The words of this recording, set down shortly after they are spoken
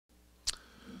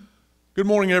Good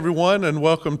morning, everyone, and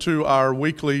welcome to our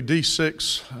weekly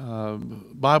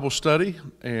D6 Bible study.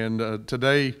 And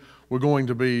today we're going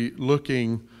to be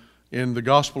looking in the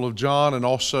Gospel of John and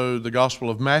also the Gospel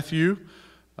of Matthew.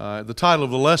 The title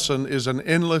of the lesson is An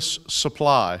Endless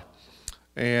Supply.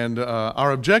 And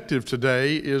our objective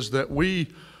today is that we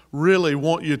really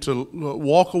want you to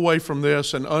walk away from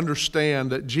this and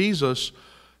understand that Jesus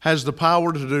has the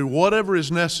power to do whatever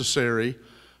is necessary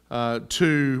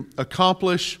to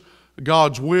accomplish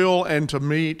God's will and to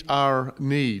meet our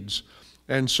needs.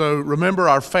 And so remember,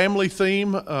 our family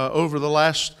theme over the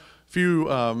last few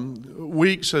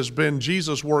weeks has been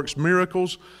Jesus works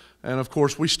miracles. And of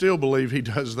course, we still believe he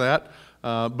does that.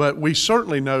 But we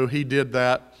certainly know he did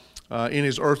that in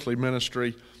his earthly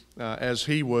ministry as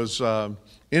he was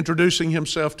introducing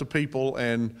himself to people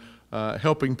and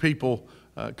helping people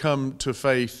come to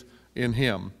faith in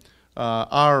him.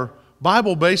 Our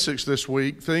Bible basics this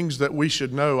week, things that we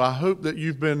should know. I hope that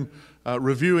you've been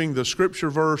reviewing the scripture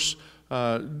verse,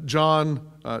 John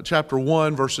chapter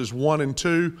 1, verses 1 and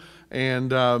 2,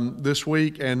 and this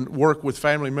week, and work with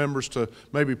family members to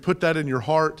maybe put that in your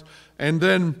heart. And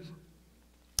then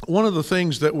one of the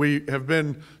things that we have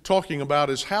been talking about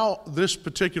is how this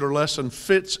particular lesson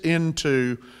fits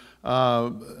into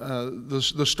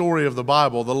the story of the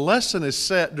Bible. The lesson is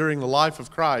set during the life of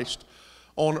Christ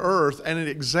on earth, and it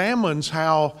examines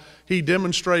how he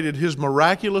demonstrated his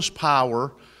miraculous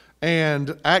power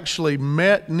and actually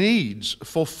met needs,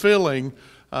 fulfilling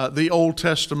the Old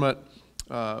Testament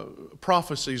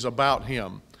prophecies about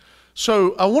him.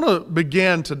 So I want to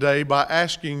begin today by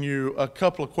asking you a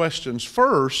couple of questions.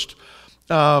 First,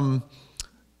 when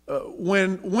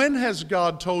has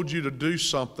God told you to do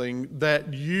something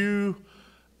that you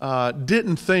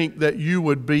didn't think that you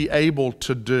would be able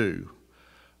to do?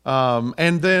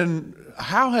 And then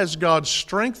how has God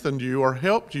strengthened you or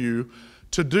helped you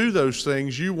to do those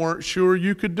things you weren't sure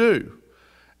you could do?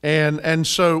 And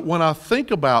so when I think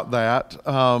about that,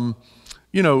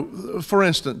 for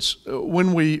instance,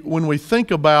 when we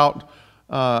think about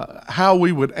how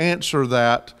we would answer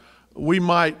that, we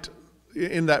might,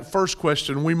 in that first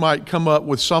question, we might come up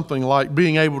with something like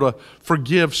being able to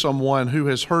forgive someone who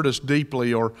has hurt us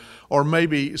deeply, or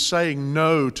maybe saying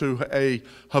no to a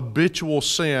habitual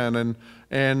sin,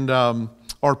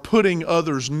 or putting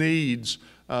others' needs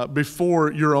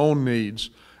before your own needs.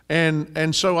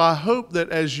 And so I hope that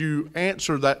as you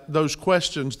answer those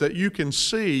questions, that you can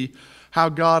see how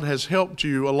God has helped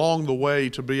you along the way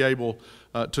to be able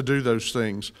to do those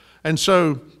things. And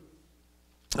so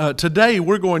today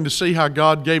we're going to see how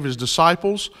God gave his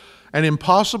disciples an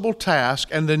impossible task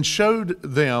and then showed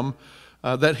them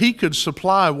that he could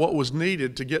supply what was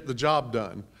needed to get the job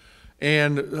done.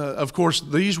 And of course,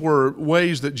 these were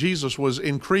ways that Jesus was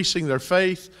increasing their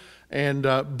faith and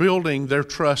building their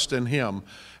trust in him.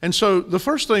 And so the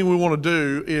first thing we want to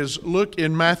do is look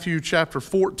in Matthew chapter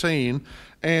 14,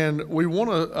 and we want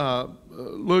to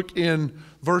look in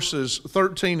verses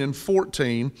 13 and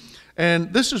 14.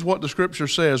 And this is what the scripture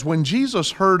says. When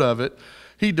Jesus heard of it,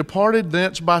 he departed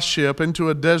thence by ship into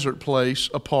a desert place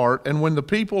apart. And when the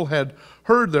people had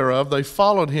heard thereof, they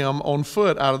followed him on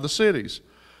foot out of the cities.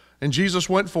 And Jesus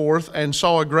went forth and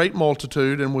saw a great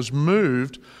multitude and was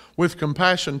moved with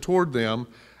compassion toward them,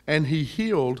 and he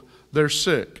healed their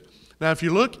sick. Now, if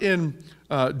you look in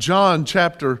John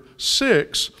chapter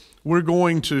 6, we're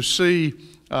going to see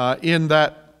in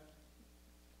that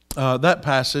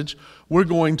passage, we're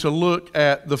going to look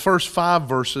at the first 5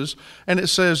 verses, and it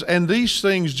says, "And these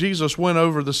things Jesus went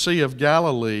over the Sea of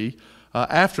Galilee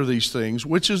after these things,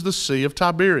 which is the Sea of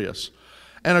Tiberias.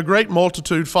 And a great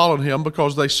multitude followed him,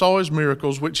 because they saw his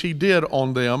miracles which he did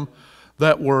on them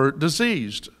that were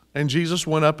diseased. And Jesus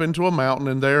went up into a mountain,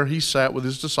 and there he sat with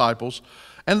his disciples.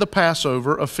 And the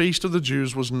Passover, a feast of the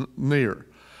Jews, was near.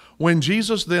 When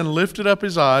Jesus then lifted up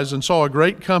his eyes and saw a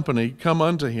great company come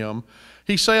unto him,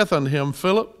 he saith unto him,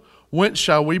 Philip, whence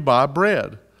shall we buy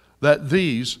bread, that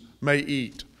these may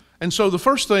eat?" And so the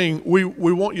first thing we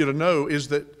want you to know is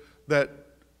that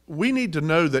we need to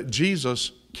know that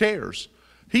Jesus cares.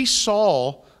 He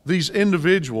saw these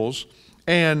individuals,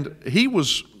 and he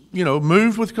was,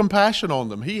 moved with compassion on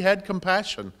them. He had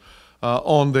compassion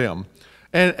on them.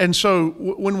 And so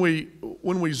when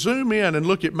we zoom in and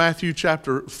look at Matthew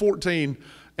chapter 14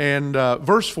 and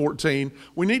verse 14,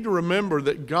 we need to remember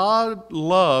that God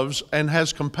loves and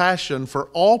has compassion for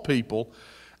all people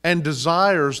and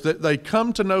desires that they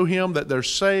come to know him, that they're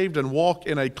saved and walk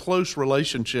in a close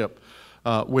relationship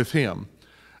with him.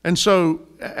 And so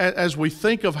as we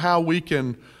think of how we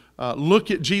can look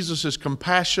at Jesus'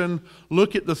 compassion,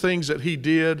 look at the things that he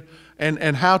did,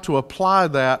 and how to apply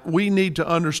that, we need to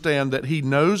understand that He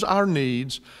knows our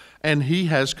needs and He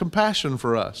has compassion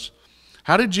for us.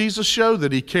 How did Jesus show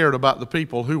that He cared about the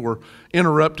people who were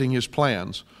interrupting His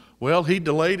plans? Well, He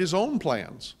delayed His own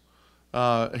plans.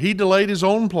 He delayed His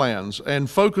own plans and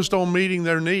focused on meeting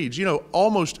their needs. You know,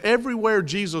 almost everywhere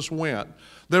Jesus went,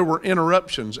 there were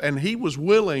interruptions, and He was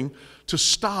willing to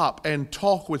stop and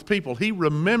talk with people. He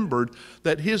remembered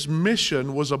that His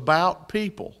mission was about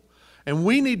people. And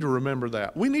we need to remember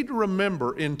that. We need to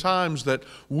remember in times that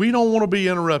we don't want to be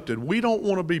interrupted, we don't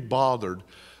want to be bothered,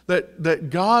 that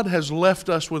God has left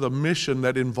us with a mission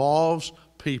that involves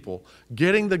people,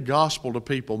 getting the gospel to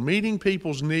people, meeting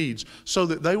people's needs so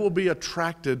that they will be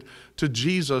attracted to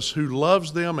Jesus, who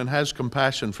loves them and has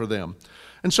compassion for them.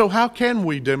 And so how can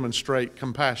we demonstrate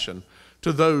compassion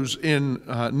to those in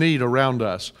need around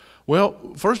us?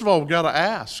 Well, first of all, we've got to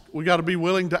ask. We've got to be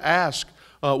willing to ask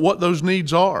what those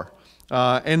needs are.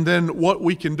 And then what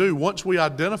we can do once we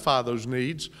identify those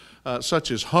needs, such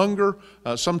as hunger,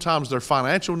 sometimes they're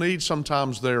financial needs,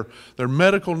 sometimes they're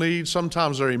medical needs,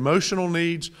 sometimes they're emotional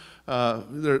needs.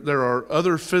 There are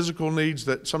other physical needs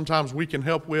that sometimes we can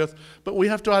help with, but we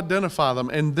have to identify them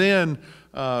and then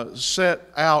set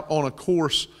out on a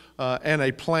course and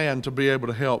a plan to be able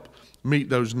to help meet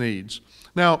those needs.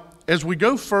 Now, as we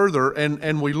go further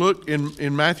and we look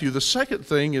in Matthew, the second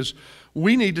thing is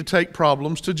we need to take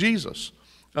problems to Jesus.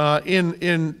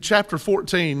 In chapter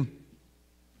 14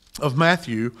 of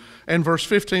Matthew and verse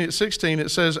 15 and 16, it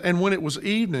says, "And when it was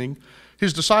evening,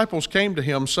 His disciples came to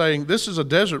Him, saying, 'This is a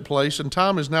desert place, and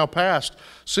time is now past.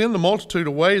 Send the multitude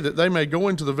away, that they may go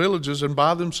into the villages and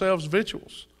buy themselves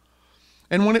victuals.'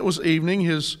 And when it was evening,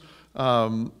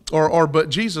 but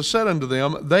Jesus said unto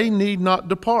them, They need not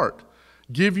depart.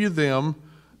 Give you them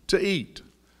to eat."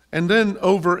 And then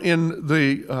over in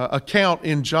the account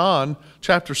in John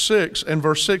chapter 6 and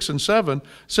verse 6 and 7,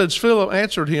 says, "Philip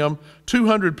answered him,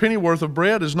 200 pennyworth of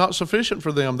bread is not sufficient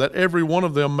for them, that every one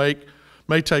of them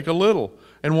may take a little.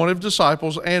 And one of his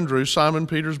disciples, Andrew, Simon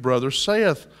Peter's brother,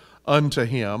 saith unto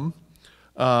him,"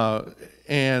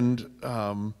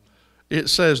 it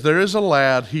says, "There is a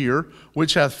lad here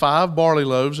which hath 5 barley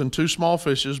loaves and 2 small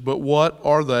fishes, but what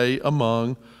are they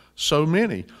among so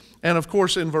many?" And of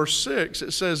course, in verse 6,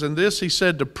 it says, "And this He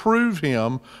said to prove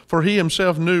Him, for He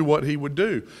Himself knew what He would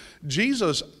do."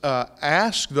 Jesus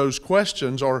asked those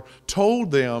questions or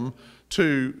told them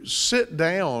to sit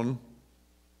down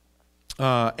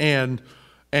and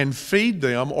feed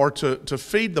them, or to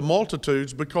feed the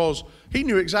multitudes, because He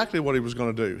knew exactly what He was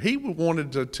going to do. He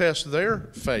wanted to test their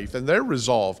faith and their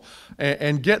resolve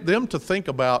and get them to think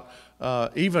about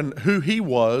even who He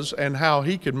was and how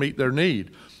He could meet their need.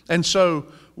 And so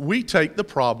we take the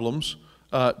problems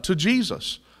to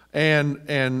Jesus.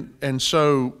 And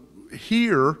so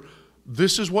here,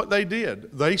 this is what they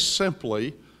did. They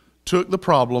simply took the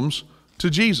problems to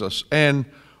Jesus. And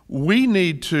we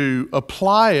need to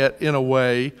apply it in a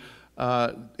way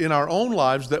in our own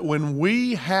lives that when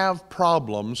we have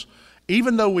problems,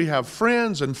 even though we have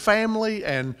friends and family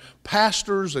and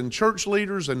pastors and church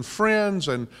leaders and friends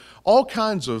and all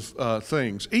kinds of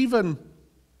things, even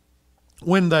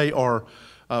when they are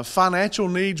financial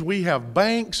needs, we have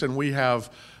banks and we have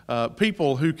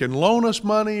people who can loan us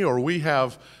money, or we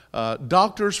have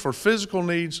doctors for physical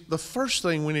needs. The first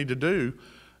thing we need to do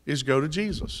is go to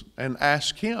Jesus and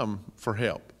ask Him for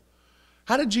help.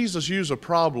 How did Jesus use a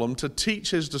problem to teach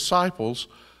His disciples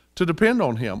to depend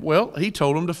on Him? Well, He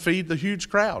told them to feed the huge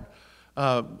crowd,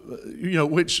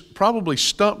 which probably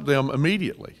stumped them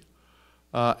immediately.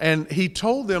 And He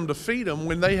told them to feed them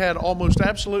when they had almost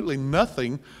absolutely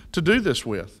nothing to do this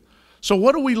with. So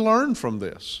what do we learn from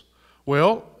this?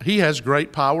 Well, He has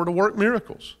great power to work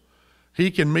miracles. He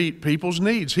can meet people's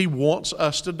needs. He wants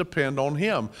us to depend on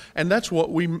Him. And that's what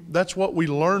we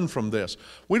learn from this.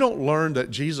 We don't learn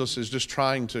that Jesus is just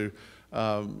trying to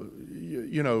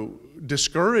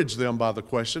discourage them by the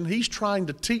question. He's trying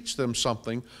to teach them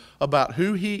something about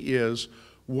who He is,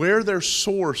 where their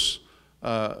sources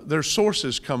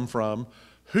come from,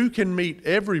 who can meet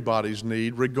everybody's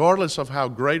need, regardless of how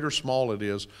great or small it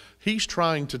is. He's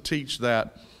trying to teach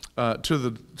that to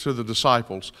the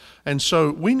disciples. And so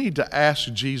we need to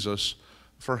ask Jesus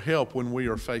for help when we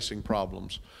are facing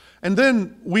problems. And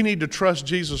then we need to trust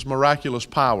Jesus' miraculous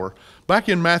power. Back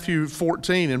in Matthew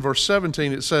 14, in verse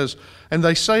 17, it says, "And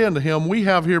they say unto Him, We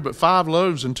have here but 5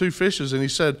 loaves and 2 fishes. And He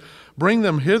said, Bring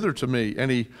them hither to me. And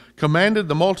He commanded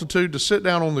the multitude to sit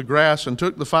down on the grass, and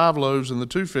took the 5 loaves and the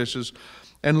 2 fishes.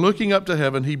 And looking up to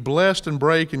heaven, He blessed and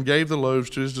brake and gave the loaves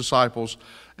to His disciples,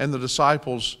 and the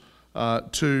disciples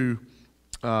to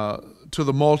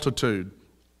the multitude."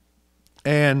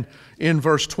 And in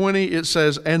verse 20 it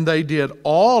says, "And they did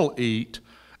all eat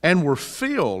and were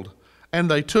filled, and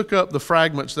they took up the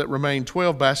fragments that remained,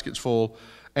 12 baskets full,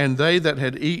 and they that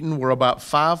had eaten were about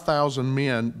 5,000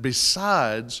 men,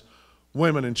 besides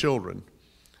women and children."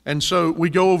 And so we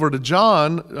go over to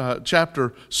John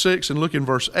chapter 6 and look in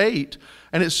verse 8,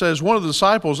 and it says, "One of the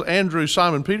disciples, Andrew,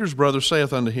 Simon Peter's brother,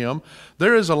 saith unto him,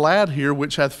 There is a lad here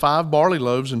which hath 5 barley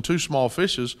loaves and 2 small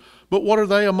fishes, but what are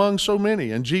they among so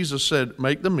many? And Jesus said,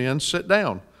 Make the men sit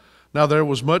down. Now there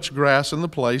was much grass in the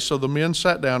place, so the men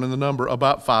sat down in the number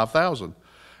about 5,000.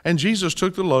 And Jesus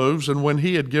took the loaves, and when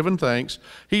he had given thanks,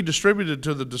 he distributed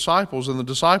to the disciples, and the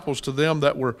disciples to them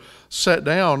that were set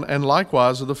down, and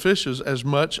likewise of the fishes as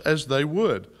much as they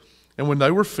would. And when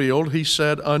they were filled, he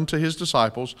said unto his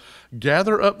disciples,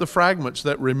 Gather up the fragments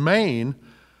that remain,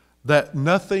 that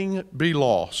nothing be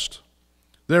lost.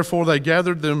 Therefore they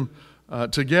gathered them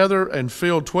together and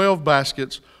filled 12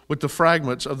 baskets with the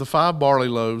fragments of the 5 barley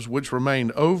loaves, which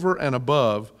remained over and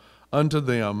above unto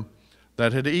them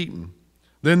that had eaten.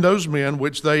 Then those men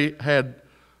which they had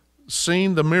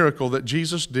seen the miracle that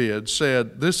Jesus did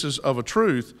said, This is of a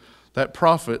truth that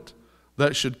prophet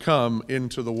that should come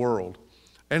into the world.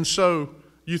 And so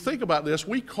you think about this,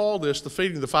 we call this the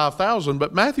feeding of the 5,000,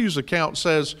 but Matthew's account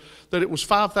says that it was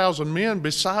 5,000 men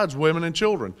besides women and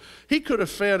children. He could have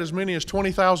fed as many as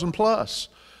 20,000 plus,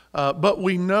 but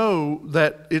we know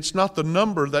that it's not the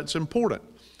number that's important.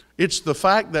 It's the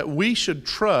fact that we should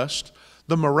trust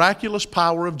the miraculous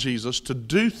power of Jesus to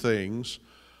do things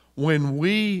when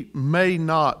we may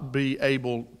not be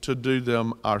able to do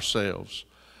them ourselves.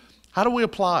 How do we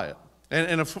apply it?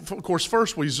 And of course,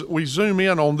 first we zoom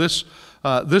in on this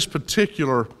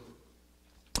particular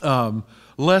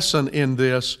lesson in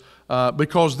this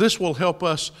because this will help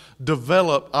us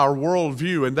develop our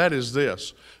worldview, and that is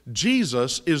this: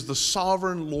 Jesus is the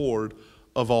sovereign Lord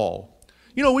of all.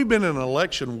 You know, we've been in an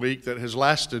election week that has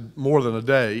lasted more than a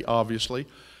day, obviously,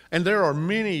 and there are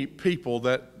many people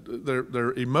that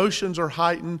their emotions are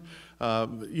heightened.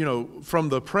 You know, from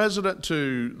the president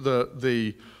to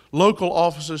the local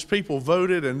offices, people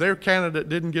voted and their candidate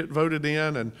didn't get voted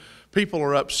in, and people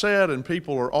are upset, and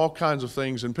people are all kinds of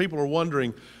things, and people are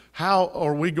wondering, how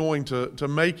are we going to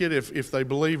make it if they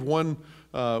believe one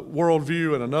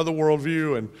worldview and another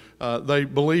worldview, and they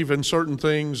believe in certain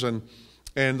things, and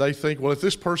they think, well, if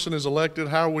this person is elected,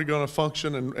 how are we going to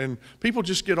function? And people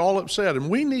just get all upset. And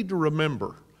we need to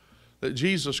remember that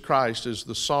Jesus Christ is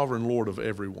the sovereign Lord of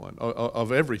everyone,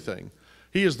 of everything.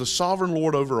 He is the sovereign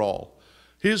Lord over all.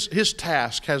 His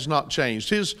task has not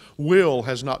changed. His will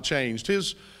has not changed.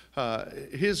 His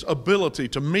ability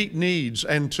to meet needs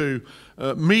and to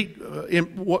meet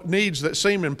what needs that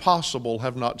seem impossible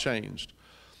have not changed.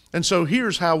 And so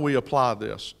here's how we apply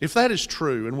this. If that is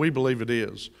true, and we believe it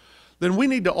is, then we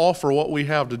need to offer what we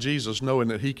have to Jesus, knowing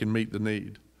that he can meet the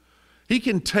need. He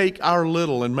can take our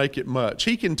little and make it much.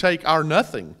 He can take our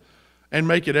nothing and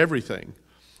make it everything.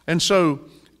 And so,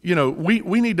 you know,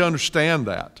 we need to understand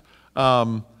that.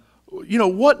 You know,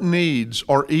 what needs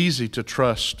are easy to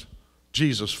trust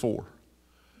Jesus for?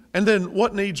 And then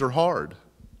what needs are hard?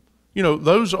 You know,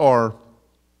 those are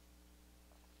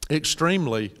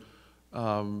extremely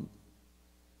good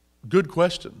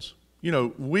questions. You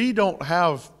know, we don't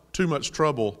have too much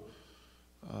trouble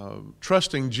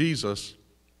trusting Jesus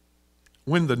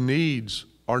when the needs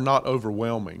are not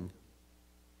overwhelming.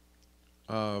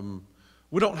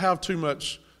 We don't have too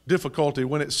much difficulty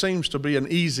when it seems to be an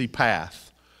easy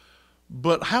path.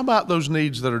 But how about those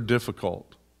needs that are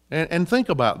difficult? And think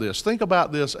about this. Think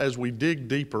about this as we dig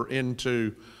deeper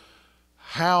into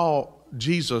how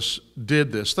Jesus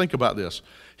did this. Think about this.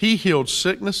 He healed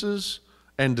sicknesses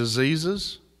and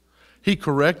diseases. He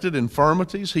corrected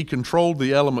infirmities. He controlled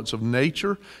the elements of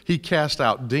nature. He cast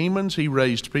out demons. He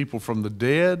raised people from the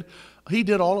dead. He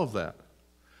did all of that.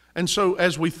 And so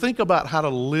as we think about how to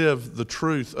live the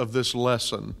truth of this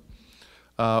lesson,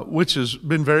 which has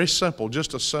been very simple,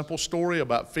 just a simple story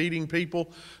about feeding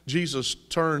people. Jesus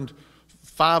turned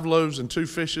 5 loaves and 2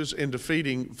 fishes into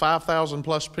feeding 5,000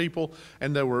 plus people,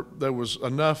 and there was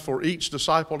enough for each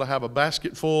disciple to have a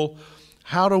basket full.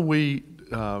 How do we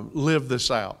live this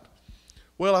out?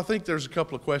 Well, I think there's a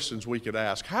couple of questions we could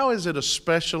ask. How is it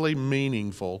especially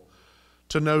meaningful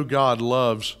to know God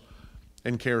loves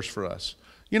and cares for us?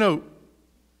 You know,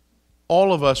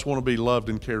 all of us want to be loved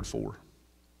and cared for.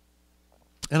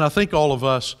 And I think all of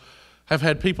us have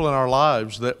had people in our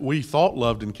lives that we thought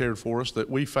loved and cared for us that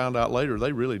we found out later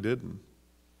they really didn't.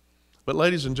 But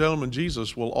ladies and gentlemen,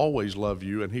 Jesus will always love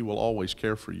you and he will always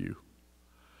care for you.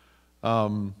 I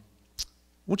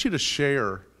want you to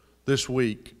share this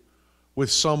week with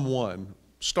someone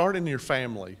Start in your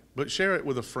family, but share it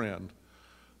with a friend.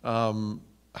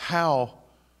 How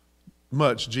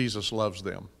much Jesus loves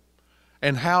them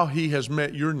and how he has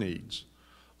met your needs.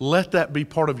 Let that be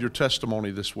part of your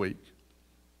testimony this week.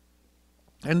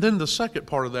 And then the second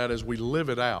part of that is we live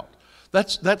it out.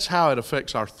 That's how it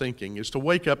affects our thinking, is to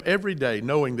wake up every day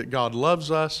knowing that God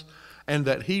loves us and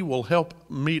that he will help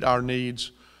meet our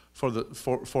needs for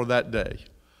that day.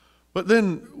 But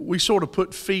then we sort of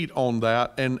put feet on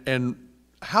that, and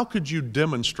how could you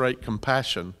demonstrate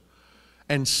compassion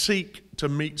and seek to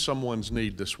meet someone's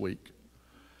need this week?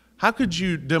 How could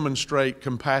you demonstrate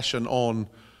compassion on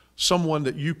someone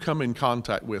that you come in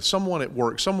contact with, someone at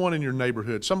work, someone in your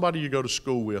neighborhood, somebody you go to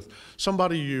school with,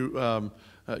 somebody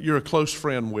you're a close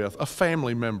friend with, a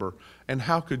family member, and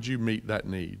how could you meet that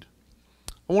need?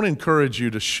 I want to encourage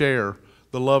you to share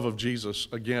the love of Jesus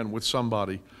again with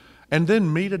somebody and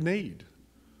then meet a need.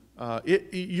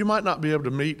 You might not be able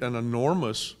to meet an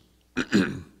enormous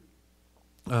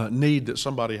need that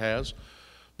somebody has,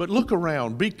 but look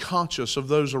around, be conscious of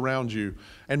those around you,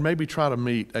 and maybe try to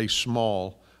meet a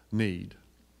small need.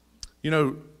 You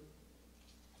know,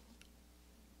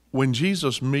 when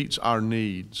Jesus meets our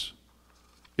needs,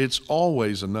 it's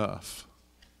always enough.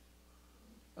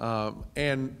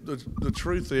 And the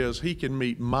truth is, he can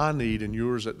meet my need and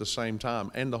yours at the same time,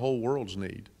 and the whole world's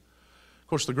need. Of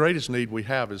course, the greatest need we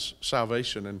have is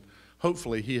salvation, and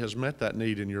hopefully he has met that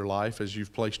need in your life as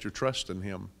you've placed your trust in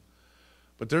him.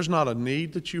 But there's not a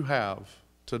need that you have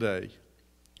today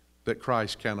that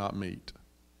Christ cannot meet.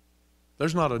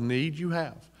 There's not a need you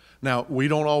have. Now, we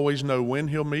don't always know when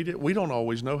he'll meet it. We don't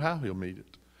always know how he'll meet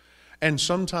it. And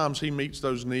sometimes he meets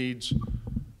those needs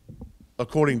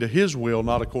according to his will,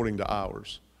 not according to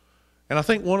ours. And I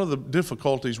think one of the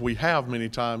difficulties we have many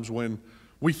times when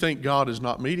we think God is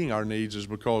not meeting our needs is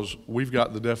because we've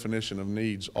got the definition of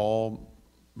needs all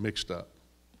mixed up.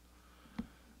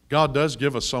 God does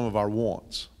give us some of our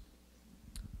wants.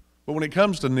 But when it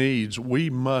comes to needs,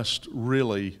 we must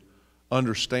really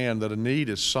understand that a need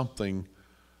is something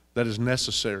that is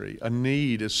necessary. A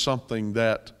need is something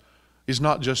that is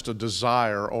not just a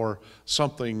desire or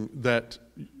something that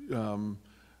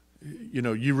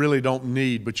you really don't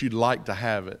need, but you'd like to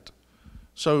have it.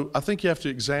 So I think you have to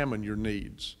examine your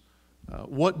needs.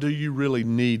 What do you really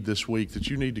need this week that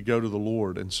you need to go to the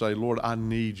Lord and say, Lord, I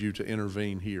need you to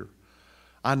intervene here.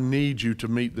 I need you to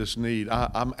meet this need.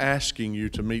 I'm asking you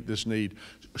to meet this need.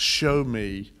 Show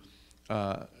me,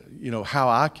 how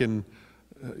I can,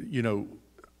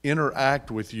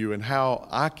 interact with you and how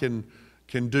I can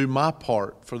do my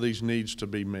part for these needs to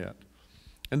be met.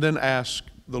 And then ask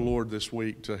the Lord this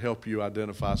week to help you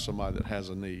identify somebody that has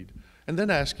a need. And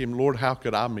then ask him, Lord, how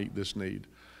could I meet this need?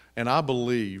 And I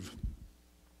believe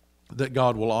that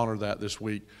God will honor that this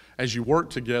week as you work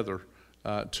together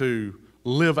to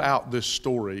live out this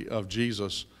story of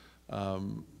Jesus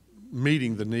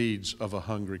meeting the needs of a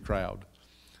hungry crowd.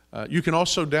 You can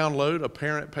also download a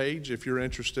parent page if you're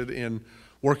interested in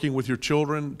working with your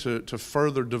children to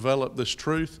further develop this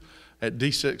truth at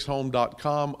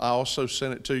d6home.com. I also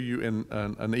sent it to you in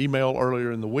an email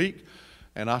earlier in the week,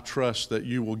 and I trust that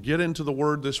you will get into the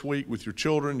Word this week with your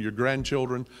children, your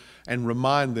grandchildren, and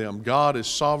remind them God is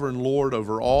sovereign Lord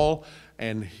over all,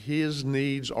 and his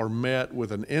needs are met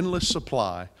with an endless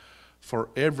supply for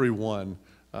everyone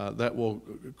that will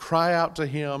cry out to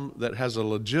him, that has a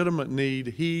legitimate need.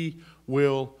 He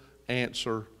will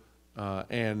answer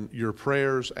and your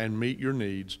prayers and meet your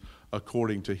needs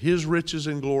according to his riches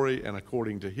and glory and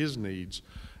according to his needs.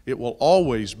 It will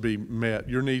always be met.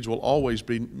 Your needs will always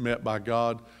be met by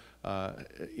God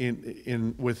with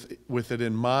it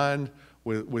in mind,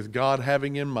 with God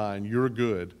having in mind your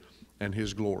good and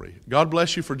his glory. God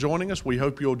bless you for joining us. We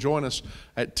hope you'll join us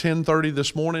at 10:30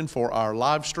 this morning for our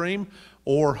live stream,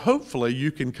 or hopefully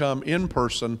you can come in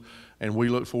person, and we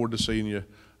look forward to seeing you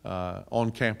on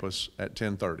campus at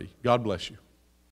 10:30. God bless you.